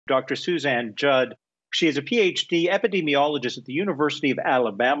Dr. Suzanne Judd. She is a PhD epidemiologist at the University of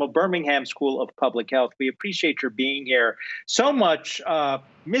Alabama, Birmingham School of Public Health. We appreciate your being here. So much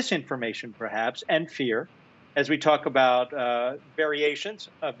misinformation, perhaps, and fear as we talk about variations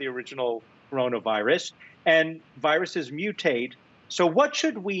of the original coronavirus, and viruses mutate. So what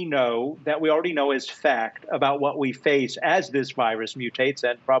should we know that we already know is fact about what we face as this virus mutates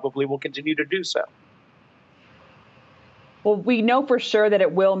and probably will continue to do so? Well, we know for sure that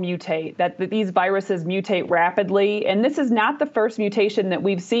it will mutate, that these viruses mutate rapidly. And this is not the first mutation that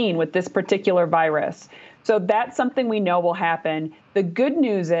we've seen with this particular virus. So that's something we know will happen. The good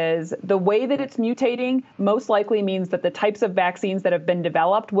news is the way that it's mutating most likely means that the types of vaccines that have been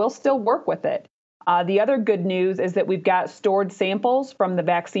developed will still work with it. The other good news is that we've got stored samples from the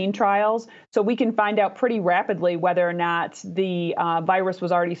vaccine trials, so we can find out pretty rapidly whether or not the virus was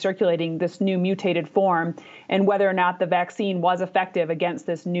already circulating this new mutated form and whether or not the vaccine was effective against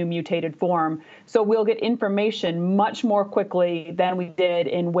this new mutated form. So we'll get information much more quickly than we did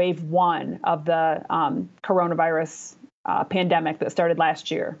in wave 1 of the coronavirus pandemic that started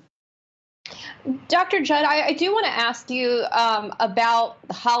last year. Dr. Judd, I do want to ask you about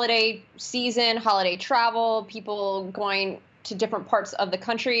the holiday season, holiday travel, people going to different parts of the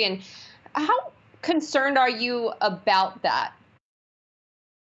country, and how concerned are you about that?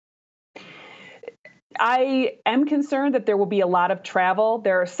 I am concerned that there will be a lot of travel.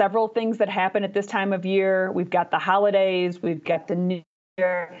 There are several things that happen at this time of year. We've got the holidays, we've got the New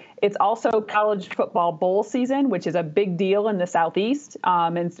Year. It's also college football bowl season, which is a big deal in the Southeast.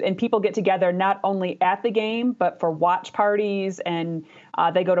 And people get together not only at the game, but for watch parties, and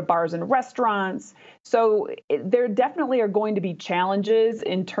they go to bars and restaurants. So there definitely are going to be challenges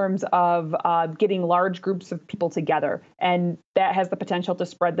in terms of getting large groups of people together, and that has the potential to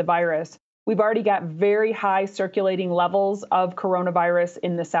spread the virus. We've already got very high circulating levels of coronavirus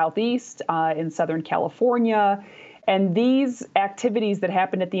in the Southeast, in Southern California. And these activities that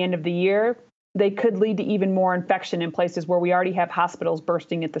happen at the end of the year, they could lead to even more infection in places where we already have hospitals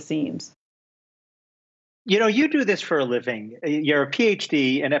bursting at the seams. You know, you do this for a living. You're a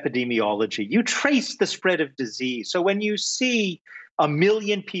PhD in epidemiology. You trace the spread of disease. So when you see 1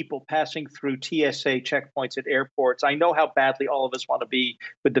 million people passing through TSA checkpoints at airports, I know how badly all of us want to be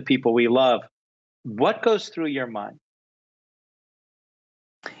with the people we love. What goes through your mind?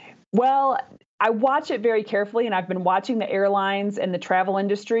 Well, I watch it very carefully, and I've been watching the airlines and the travel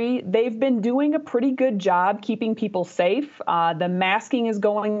industry. They've been doing a pretty good job keeping people safe. The masking is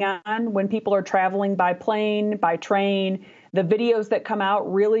going on when people are traveling by plane, by train. The videos that come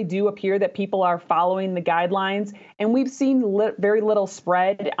out really do appear that people are following the guidelines, and we've seen very little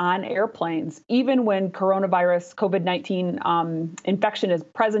spread on airplanes. Even when coronavirus, COVID-19 infection is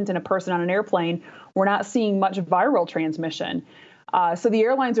present in a person on an airplane, we're not seeing much viral transmission. So the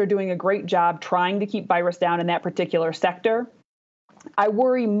airlines are doing a great job trying to keep virus down in that particular sector. I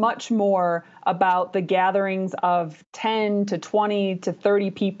worry much more about the gatherings of 10 to 20 to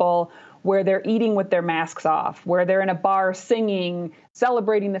 30 people where they're eating with their masks off, where they're in a bar singing,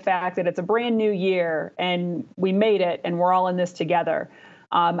 celebrating the fact that it's a brand new year and we made it and we're all in this together.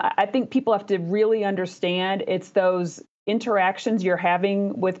 I think people have to really understand it's those interactions you're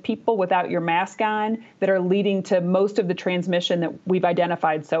having with people without your mask on that are leading to most of the transmission that we've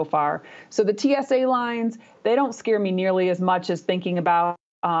identified so far. So the TSA lines, they don't scare me nearly as much as thinking about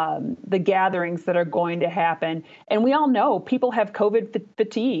the gatherings that are going to happen. And we all know people have COVID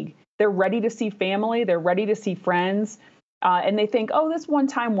fatigue. They're ready to see family. They're ready to see friends. And they think, oh, this one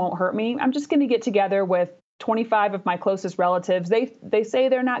time won't hurt me. I'm just going to get together with 25 of my closest relatives. They say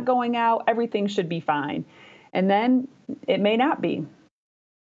they're not going out. Everything should be fine. And then it may not be.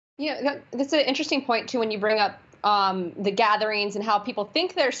 Yeah, that's an interesting point, too, when you bring up the gatherings and how people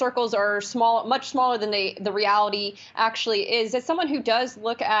think their circles are small, much smaller than the reality actually is. As someone who does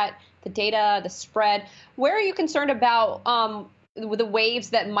look at the data, the spread, where are you concerned about the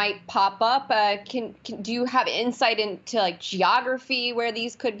waves that might pop up? Do you have insight into like geography where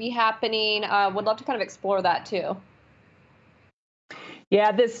these could be happening? Would love to kind of explore that, too.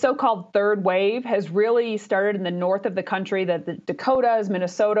 Yeah, this so-called third wave has really started in the north of the country, the Dakotas,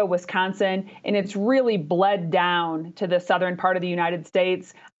 Minnesota, Wisconsin, and it's really bled down to the southern part of the United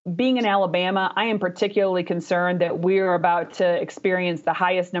States. Being in Alabama, I am particularly concerned that we're about to experience the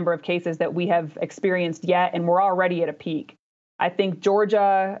highest number of cases that we have experienced yet, and we're already at a peak. I think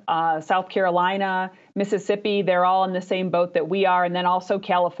Georgia, South Carolina, Mississippi, they're all in the same boat that we are, and then also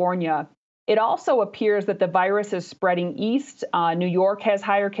California. It also appears that the virus is spreading east. New York has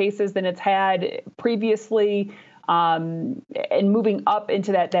higher cases than it's had previously. and moving up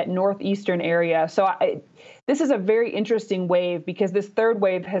into that northeastern area. So this is a very interesting wave because this third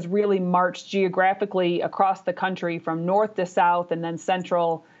wave has really marched geographically across the country from north to south and then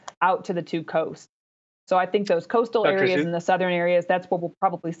central out to the two coasts. So I think those coastal areas and the southern areas, that's what we'll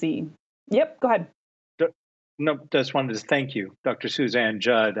probably see. Yep, go ahead. No, just wanted to thank you, Dr. Suzanne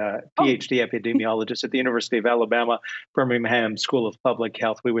Judd, PhD epidemiologist at the University of Alabama, Birmingham School of Public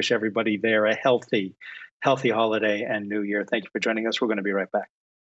Health. We wish everybody there a healthy holiday and New Year. Thank you for joining us. We're going to be right back.